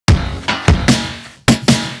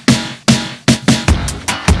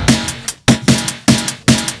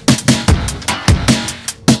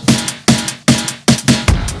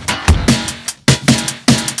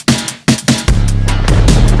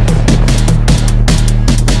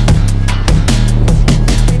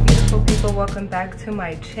back to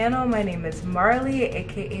my channel. My name is Marley,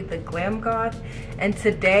 aka the Glam Goth, and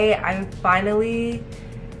today I'm finally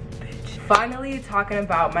talking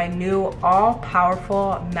about my new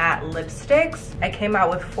all-powerful matte lipsticks. I came out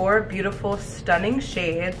with 4 beautiful, stunning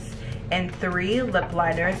shades and 3 lip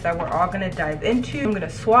liners that we're all gonna dive into. I'm gonna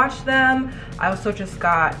swatch them. I also just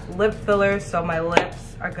got lip fillers, so my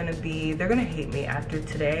lips are gonna be, they're gonna hate me after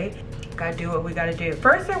today. Gotta do what we gotta do.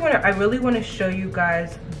 First, I really wanna show you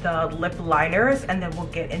guys the lip liners, and then we'll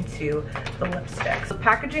get into the lipsticks. The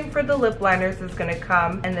packaging for the lip liners is gonna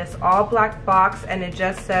come in this all black box, and it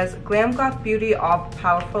just says Glam Goth Beauty All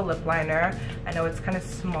Powerful Lip Liner. I know it's kind of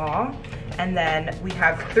small. And then we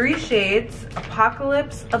have 3 shades: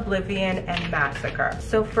 Apocalypse, Oblivion, and Massacre.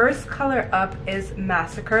 So first color up is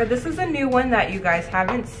Massacre. This is a new one that you guys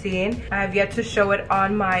haven't seen. I have yet to show it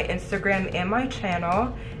on my Instagram and my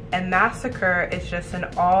channel. And Massacre is just an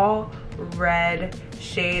all red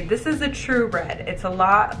shade. This is a true red. It's a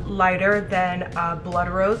lot lighter than Blood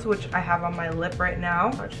Rose, which I have on my lip right now.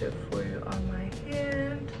 I'll touch it for you on my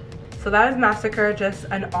hand. So that is Massacre, just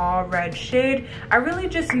an all red shade. I really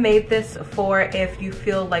just made this for if you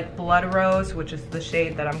feel like Blood Rose, which is the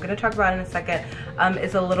shade that I'm gonna talk about in a second,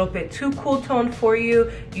 is a little bit too cool tone for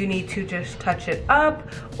you. You need to just touch it up,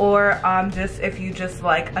 or just if you just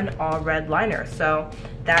like an all red liner. So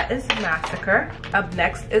that is Massacre. Up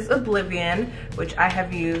next is Oblivion, which I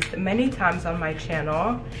have used many times on my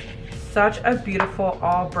channel. Such a beautiful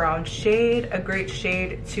all brown shade. A great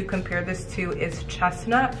shade to compare this to is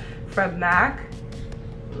Chestnut from MAC.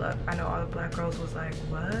 Look, I know all the black girls was like,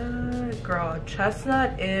 what? Girl,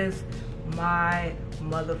 Chestnut is my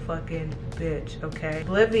motherfucking bitch, okay?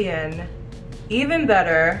 Oblivion, even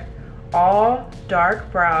better. All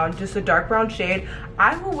dark brown, just a dark brown shade.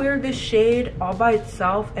 I will wear this shade all by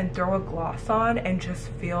itself and throw a gloss on and just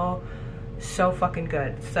feel so fucking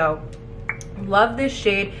good. So love this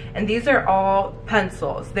shade. And these are all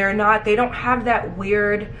pencils. They don't have that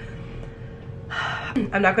weird,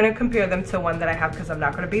 I'm not going to compare them to one that I have because I'm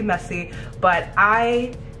not going to be messy, but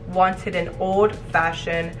I wanted an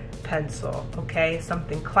old-fashioned pencil, okay?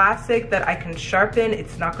 Something classic that I can sharpen.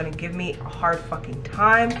 It's not going to give me a hard fucking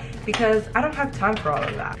time because I don't have time for all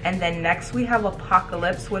of that. And then next we have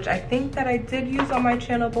Apocalypse, which I think that I did use on my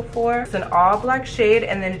channel before. It's an all black shade,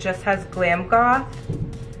 and then it just has Glam Goth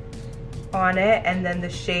on it, and then the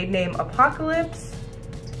shade name Apocalypse.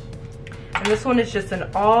 And this one is just an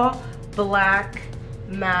all black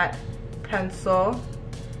matte pencil.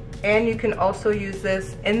 And you can also use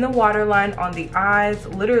this in the waterline, on the eyes,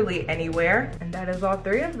 literally anywhere. And that is all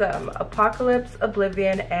 3 of them: Apocalypse,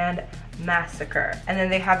 Oblivion, and Massacre. And then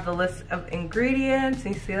they have the list of ingredients.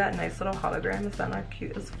 And you see that nice little hologram? Is that not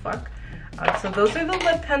cute as fuck? So those are the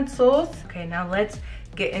lip pencils. Okay, now let's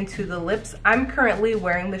get into the lips. I'm currently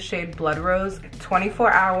wearing the shade Blood Rose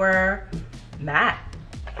 24-hour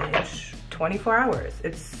matte-ish. 24 hours.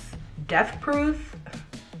 It's death proof.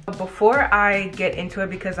 Before I get into it,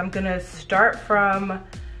 because I'm gonna start from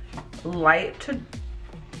light to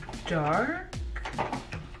dark.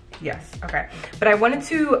 Yes, okay. But I wanted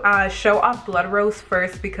to show off Blood Rose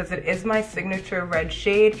first because it is my signature red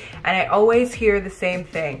shade, and I always hear the same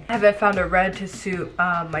thing. I haven't found a red to suit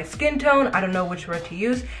my skin tone. I don't know which red to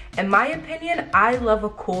use. In my opinion, I love a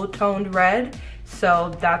cool toned red.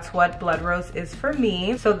 So that's what Blood Rose is for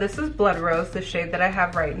me. So this is Blood Rose, the shade that I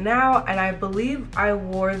have right now. And I believe I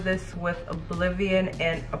wore this with Oblivion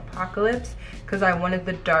and Apocalypse because I wanted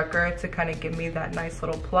the darker to kind of give me that nice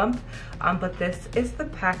little plump. But this is the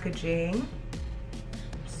packaging.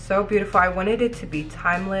 So beautiful. I wanted it to be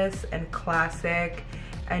timeless and classic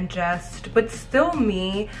and just, but still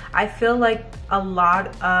me. I feel like a lot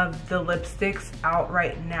of the lipsticks out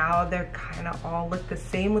right now, they're kind of all look the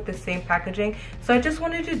same with the same packaging. So I just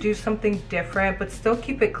wanted to do something different, but still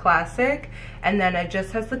keep it classic. And then it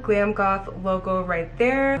just has the Glam Goth logo right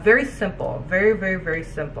there. Very simple, very, very, very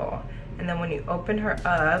simple. And then when you open her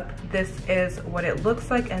up, this is what it looks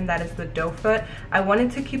like, and that is the doe foot. I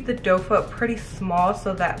wanted to keep the doe foot pretty small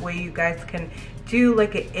so that way you guys can do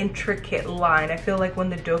like an intricate line. I feel like when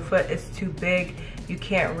the doe foot is too big, you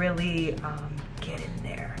can't really get in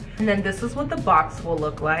there. And then this is what the box will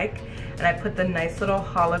look like. And I put the nice little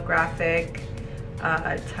holographic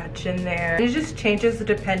touch in there. It just changes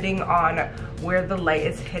depending on where the light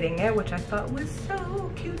is hitting it, which I thought was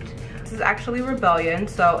so cute. This is actually Rebellion,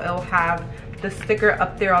 so it'll have the sticker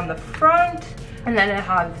up there on the front, and then it'll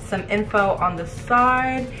have some info on the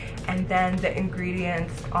side, and then the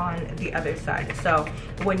ingredients on the other side. So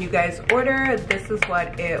when you guys order, this is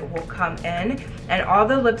what it will come in. And all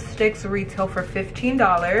the lipsticks retail for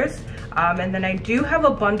 $15. And then I do have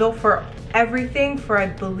a bundle for everything for, I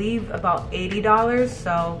believe, about $80.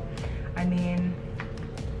 So, I mean,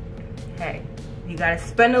 hey, you gotta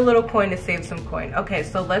spend a little coin to save some coin. Okay,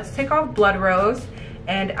 so let's take off Blood Rose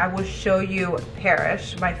and I will show you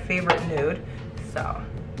Perish, my favorite nude. So,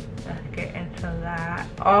 let's get into that.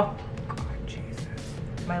 Oh, God, Jesus.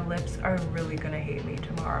 My lips are really gonna hate me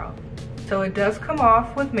tomorrow. So it does come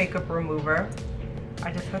off with makeup remover.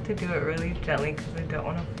 I just have to do it really gently because I don't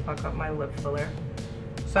want to fuck up my lip filler.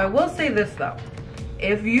 So I will say this though.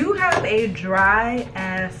 If you have a dry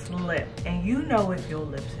ass lip, and you know if your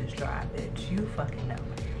lips is dry, bitch, you fucking know.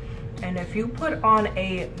 And if you put on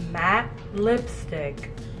a matte lipstick,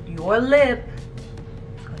 your lip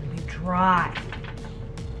is gonna be dry.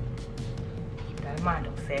 Keep that in mind.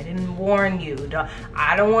 Don't say I didn't warn you.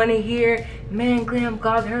 I don't want to hear, man, Glam,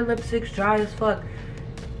 God, her lipstick's dry as fuck.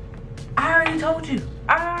 I already told you.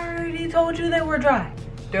 I already told you they were dry.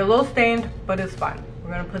 They're a little stained, but it's fine. We're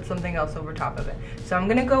gonna put something else over top of it. So I'm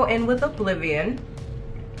gonna go in with Oblivion,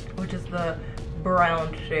 which is the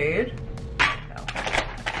brown shade.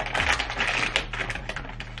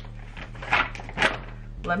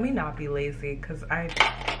 Let me not be lazy, because all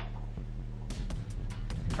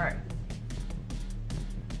right.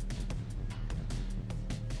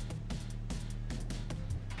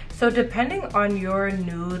 So depending on your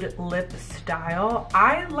nude lip style,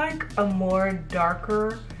 I like a more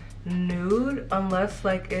darker nude, unless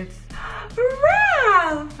like it's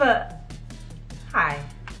Raph. Hi,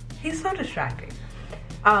 he's so distracting.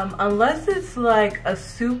 Unless it's like a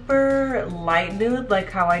super light nude,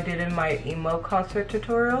 like how I did in my emo concert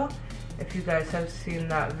tutorial, if you guys have seen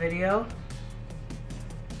that video.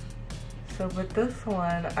 So with this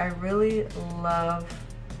one, I really love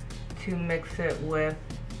to mix it with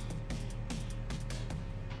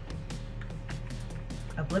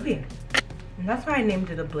Oblivion. And that's why I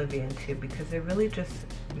named it Oblivion too, because it really just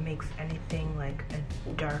makes anything like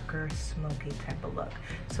a darker, smoky type of look.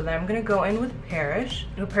 So then I'm gonna go in with Perish.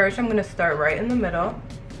 With Perish, I'm gonna start right in the middle.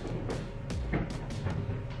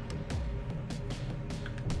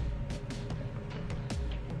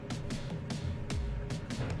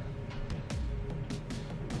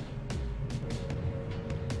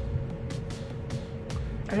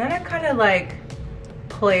 And then I kind of like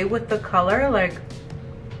play with the color, like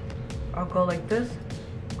I'll go like this.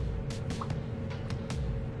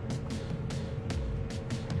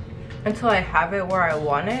 Until I have it where I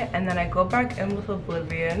want it, and then I go back in with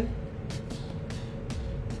Oblivion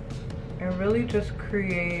and really just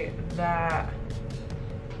create that,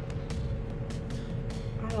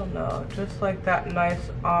 I don't know, just like that nice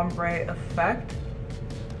ombre effect.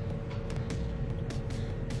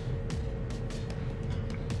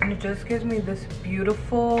 And it just gives me this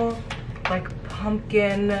beautiful like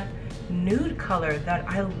pumpkin nude color that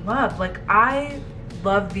I love. Like, I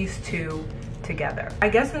love these two together. I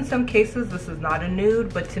guess in some cases this is not a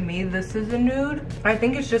nude, but to me this is a nude. I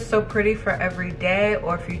think it's just so pretty for every day,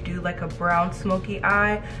 or if you do like a brown smoky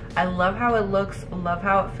eye. I love how it looks, love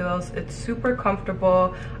how it feels. It's super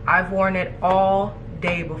comfortable. I've worn it all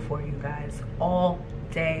day before, you guys, all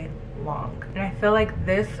day long. And I feel like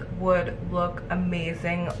this would look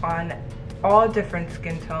amazing on all different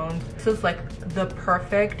skin tones. This is like the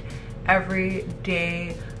perfect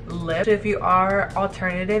everyday lip if you are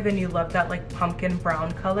alternative and you love that like pumpkin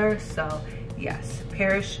brown color. So yes,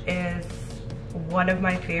 Perish is one of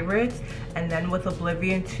my favorites. And then with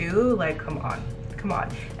Oblivion too, like come on.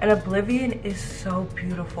 And Oblivion is so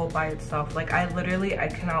beautiful by itself. Like I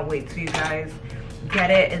cannot wait till you guys get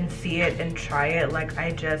it and see it and try it. Like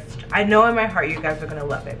I know in my heart you guys are gonna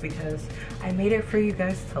love it, because I made it for you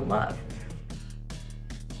guys to love.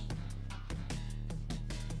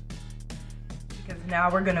 Now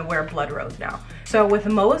we're gonna wear Blood Rose now. So with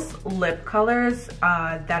most lip colors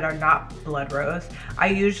that are not Blood Rose, I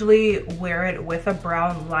usually wear it with a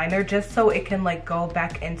brown liner just so it can like go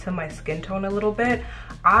back into my skin tone a little bit.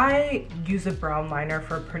 I use a brown liner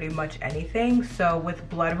for pretty much anything. So with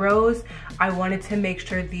Blood Rose, I wanted to make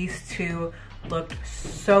sure these two looked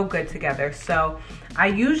so good together. So I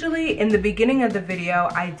usually, in the beginning of the video,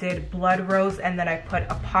 I did Blood Rose and then I put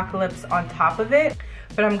Apocalypse on top of it.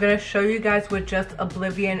 But I'm gonna show you guys with just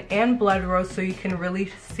Oblivion and Blood Rose so you can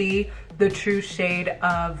really see the true shade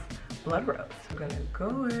of Blood Rose. I'm gonna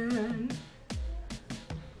go in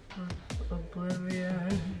with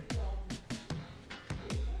Oblivion.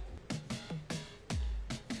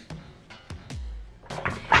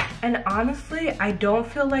 And honestly, I don't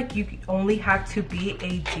feel like you only have to be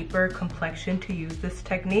a deeper complexion to use this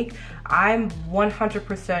technique. I'm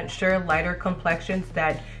 100% sure lighter complexions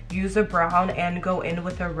that use a brown and go in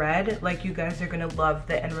with a red, like you guys are gonna love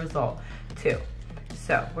the end result too.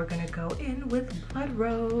 So we're gonna go in with Blood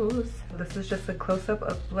Rose. This is just a close-up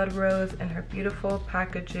of Blood Rose and her beautiful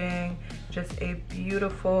packaging. Just a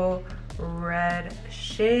beautiful red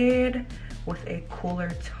shade with a cooler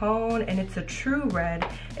tone, and it's a true red.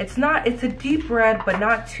 It's a deep red, but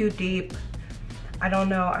not too deep. I don't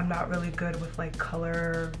know, I'm not really good with like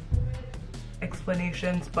color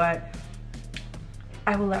explanations, but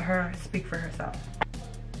I will let her speak for herself.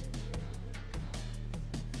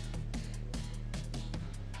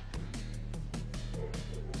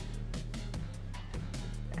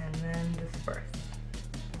 And then disperse.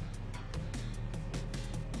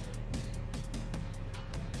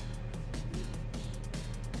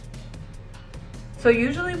 So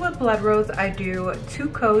usually with Blood Rose, I do 2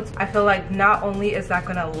 coats. I feel like not only is that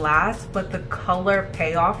gonna last, but the color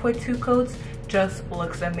payoff with 2 coats just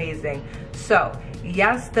looks amazing. So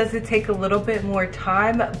yes, does it take a little bit more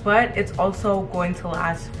time, but it's also going to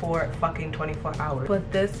last for fucking 24 hours.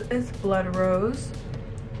 But this is Blood Rose,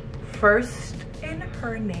 first in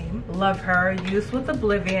her name. Love her, used with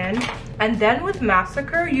Oblivion. And then with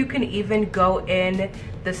Massacre, you can even go in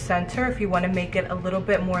the center if you want to make it a little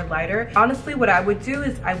bit more lighter. Honestly, what I would do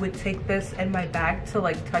is I would take this in my bag to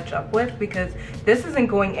like touch up with, because this isn't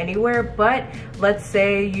going anywhere. But let's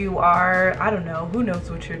say you are, I don't know, who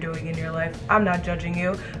knows what you're doing in your life, I'm not judging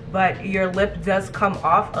you, but your lip does come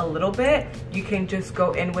off a little bit, you can just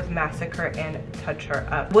go in with Massacre and touch her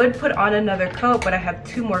up. Would put on another coat, but I have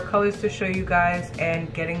 2 more colors to show you guys,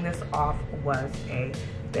 and getting this off was a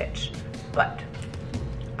bitch. But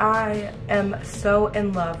I am so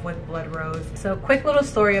in love with Blood Rose. So quick little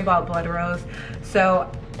story about Blood Rose. So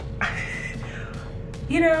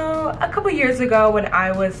you know, a couple years ago when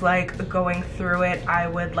I was like going through it, I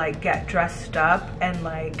would like get dressed up and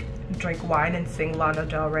like drink wine and sing Lana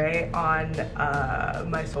Del Rey on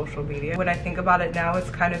my social media. When I think about it now, it's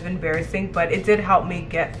kind of embarrassing, but it did help me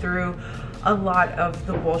get through a lot of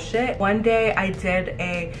the bullshit. One day I did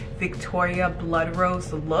a Victoria Blood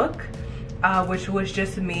Rose look, which was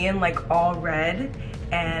just me in like all red,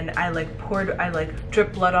 and I like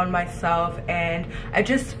dripped blood on myself, and I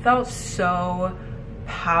just felt so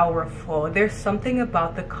powerful. There's something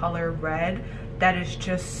about the color red that is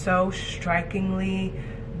just so strikingly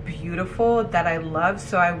beautiful that I love.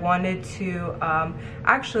 So I wanted to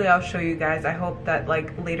actually, I'll show you guys. I hope that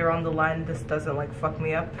like later on the line this doesn't like fuck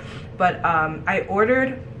me up, but I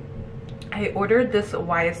ordered this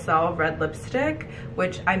YSL red lipstick,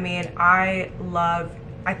 which I mean I love.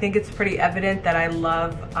 I think it's pretty evident that I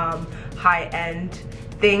love high-end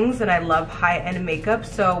things and I love high-end makeup.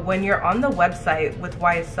 So when you're on the website with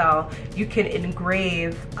YSL, you can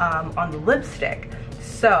engrave on the lipstick.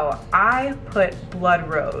 So I put Blood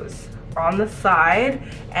Rose on the side,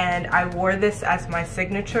 and I wore this as my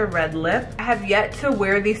signature red lip. I have yet to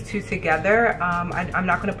wear these 2 together. I'm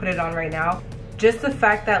not gonna put it on right now. Just the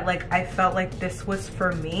fact that like I felt like this was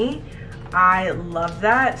for me, I love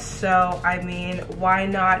that. So I mean, why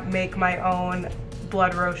not make my own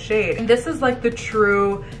Blood Rose shade? And this is like the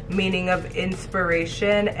true meaning of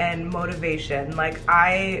inspiration and motivation. Like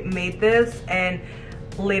I made this, and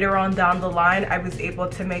later on down the line I was able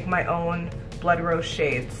to make my own Blood Rose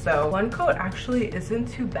shade. So 1 coat actually isn't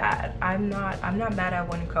too bad. I'm not mad at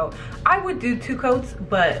 1 coat. I would do 2 coats,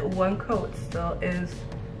 but 1 coat still is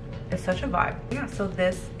such a vibe. Yeah, so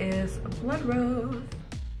this is Blood Rose.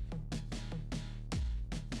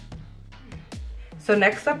 So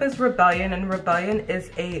next up is Rebellion, and Rebellion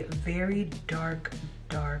is a very dark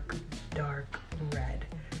red.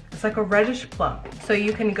 It's like a reddish plum. So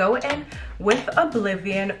you can go in with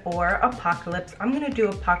Oblivion or Apocalypse. I'm gonna do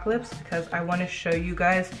Apocalypse because I wanna show you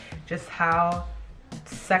guys just how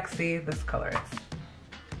sexy this color is.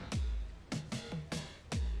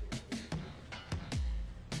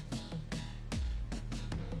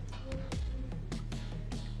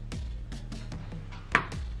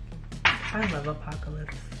 I love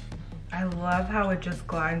Apocalypse. I love how it just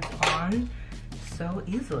glides on so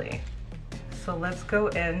easily. So let's go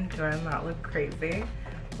in, do I not look crazy?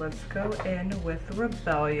 Let's go in with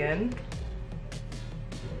Rebellion.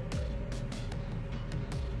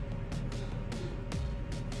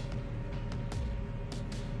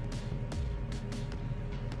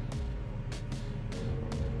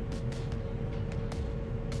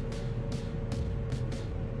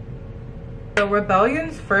 So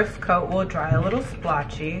Rebellion's first coat will dry a little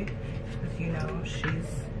splotchy, because you know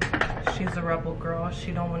she's a rebel girl.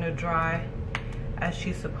 She don't want to dry as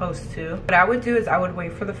she's supposed to. What I would do is I would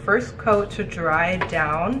wait for the first coat to dry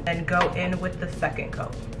down and go in with the second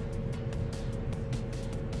coat.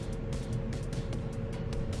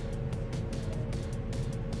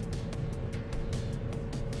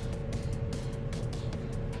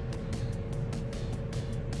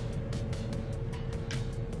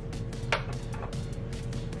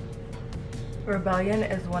 Rebellion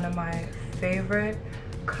is one of my favorite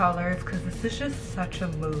colors because this is just such a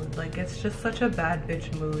mood. Like, it's just such a bad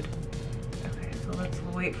bitch mood. Okay, so let's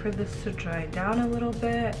wait for this to dry down a little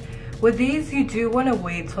bit. With these, you do want to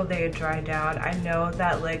wait till they dry down. I know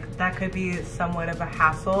that like that could be somewhat of a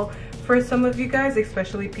hassle for some of you guys,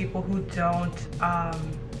 especially people who don't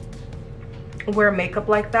wear makeup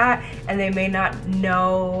like that, and they may not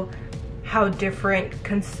know how different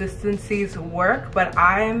consistencies work, but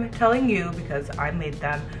I'm telling you because I made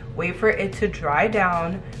them. Wait for it to dry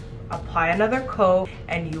down, apply another coat,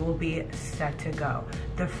 and you will be set to go.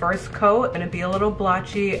 The first coat is gonna be a little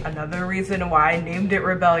blotchy, another reason why I named it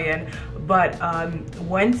Rebellion, but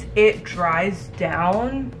once it dries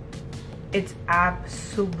down, it's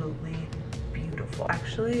absolutely beautiful.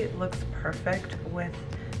 Actually, it looks perfect with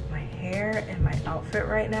my hair and my outfit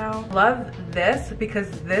right now. Love this because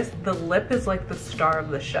the lip is like the star of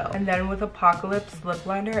the show. And then with Apocalypse lip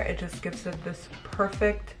liner, it just gives it this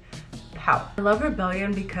perfect pout. I love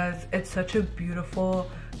Rebellion because it's such a beautiful,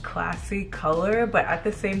 classy color, but at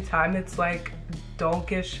the same time, it's like, don't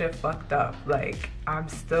get shit fucked up. Like, I'm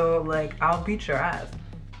still like, I'll beat your ass.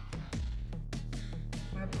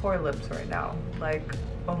 My poor lips right now. Like,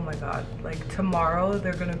 oh my God. Like, tomorrow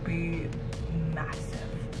they're gonna be massive.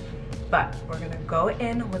 But we're gonna go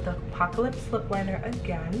in with the Apocalypse lip liner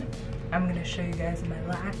again. I'm gonna show you guys my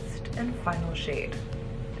last and final shade.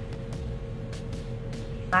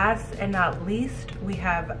 Last and not least, we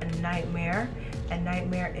have Nightmare. And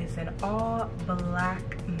Nightmare is an all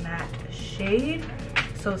black matte shade.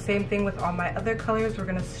 So same thing with all my other colors. We're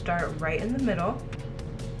gonna start right in the middle.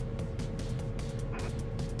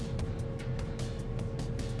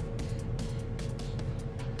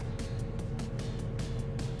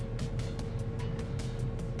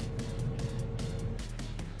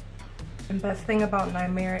 The best thing about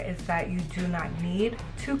Nightmare is that you do not need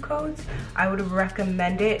 2 coats. I would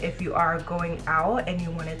recommend it if you are going out and you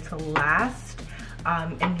want it to last,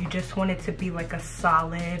 and you just want it to be like a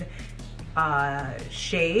solid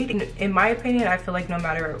shade. In my opinion, I feel like no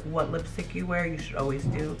matter what lipstick you wear, you should always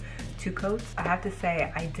do 2 coats. I have to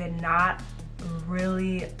say, I did not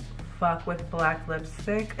really fuck with black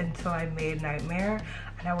lipstick until I made Nightmare,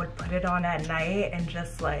 and I would put it on at night and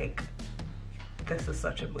just like, this is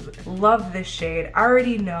such a mood. Love this shade. I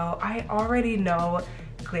already know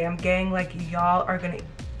Glam Gang, like, y'all are gonna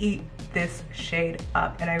eat this shade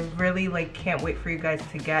up, and I really like can't wait for you guys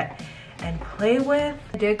to get and play with.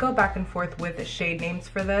 I did go back and forth with the shade names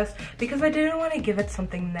for this because I didn't want to give it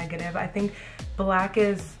something negative. I think black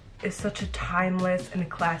is such a timeless and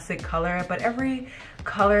classic color, but every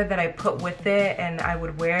color that I put with it and I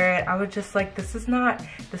would wear it, I would just like, this is not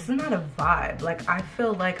a vibe. Like, I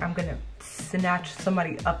feel like I'm gonna snatch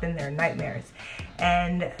somebody up in their nightmares,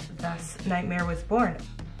 and thus Nightmare was born.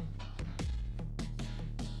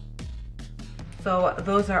 So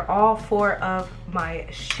those are all 4 of my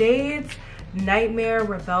shades: Nightmare,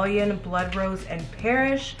 Rebellion, Blood Rose, and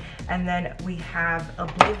Perish. And then we have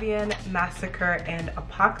Oblivion, Massacre, and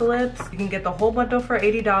Apocalypse. You can get the whole bundle for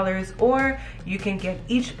 $80, or you can get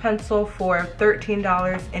each pencil for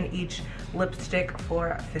 $13 and each lipstick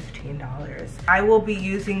for $15. I will be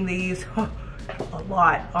using these a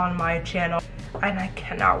lot on my channel, and I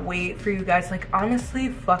cannot wait for you guys. Like, honestly,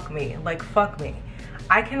 fuck me. Like, fuck me.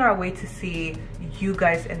 I cannot wait to see you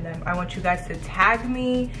guys in them. I want you guys to tag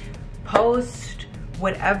me, post,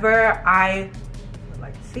 whatever. I would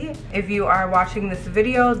like to see it. If you are watching this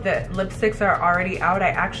video, the lipsticks are already out. I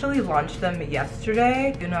actually launched them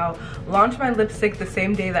yesterday. You know, launch my lipstick the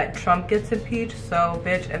same day that Trump gets impeached. So,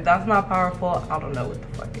 bitch, if that's not powerful, I don't know what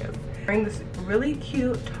the fuck is. Wearing this really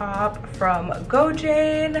cute top from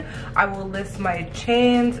GoJane. I will list my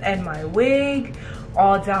chains and my wig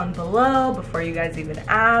all down below before you guys even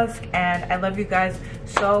ask. And I love you guys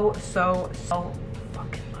so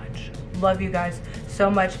fucking much. Love you guys so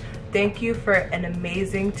much. Thank you for an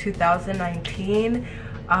amazing 2019.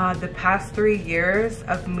 The past 3 years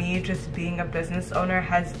of me just being a business owner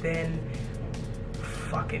has been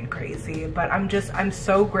fucking crazy, but I'm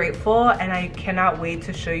so grateful, and I cannot wait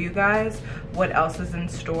to show you guys what else is in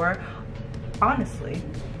store, honestly.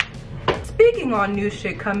 Speaking on new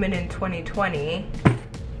shit coming in 2020,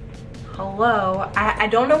 hello, I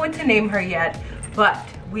don't know what to name her yet, but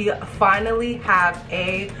we finally have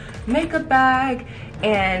a makeup bag,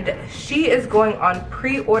 and she is going on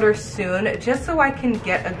pre-order soon, just so I can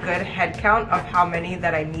get a good head count of how many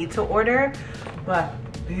that I need to order. But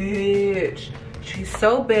bitch, she's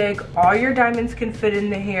so big, all your diamonds can fit in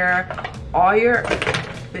the hair, all your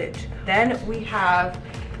bitch. Then we have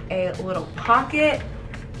a little pocket,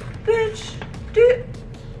 bitch, dude.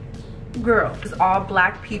 girl. It's all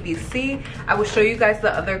black PVC. I will show you guys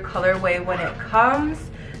the other colorway when it comes.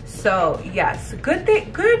 So yes, good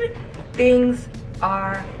things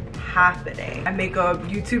are happening. I make a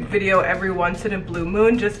YouTube video every once in a blue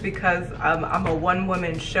moon just because I'm a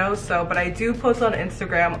one-woman show. So, but I do post on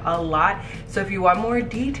Instagram a lot. So if you want more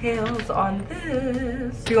details on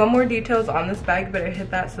this, bag, you better hit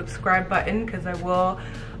that subscribe button because I will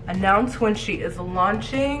announce when she is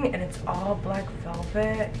launching, and it's all black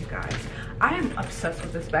velvet. You guys, I am obsessed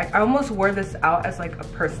with this bag. I almost wore this out as like a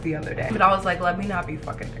purse the other day, but I was like, let me not be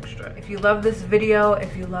fucking extra. If you love this video,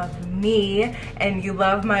 if you love me, and you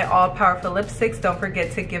love my all-powerful lipsticks, don't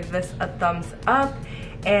forget to give this a thumbs up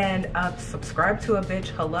and subscribe to a bitch.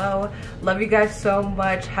 Hello. Love you guys so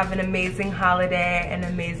much. Have an amazing holiday, an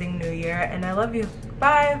amazing new year, and I love you.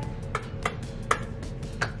 Bye.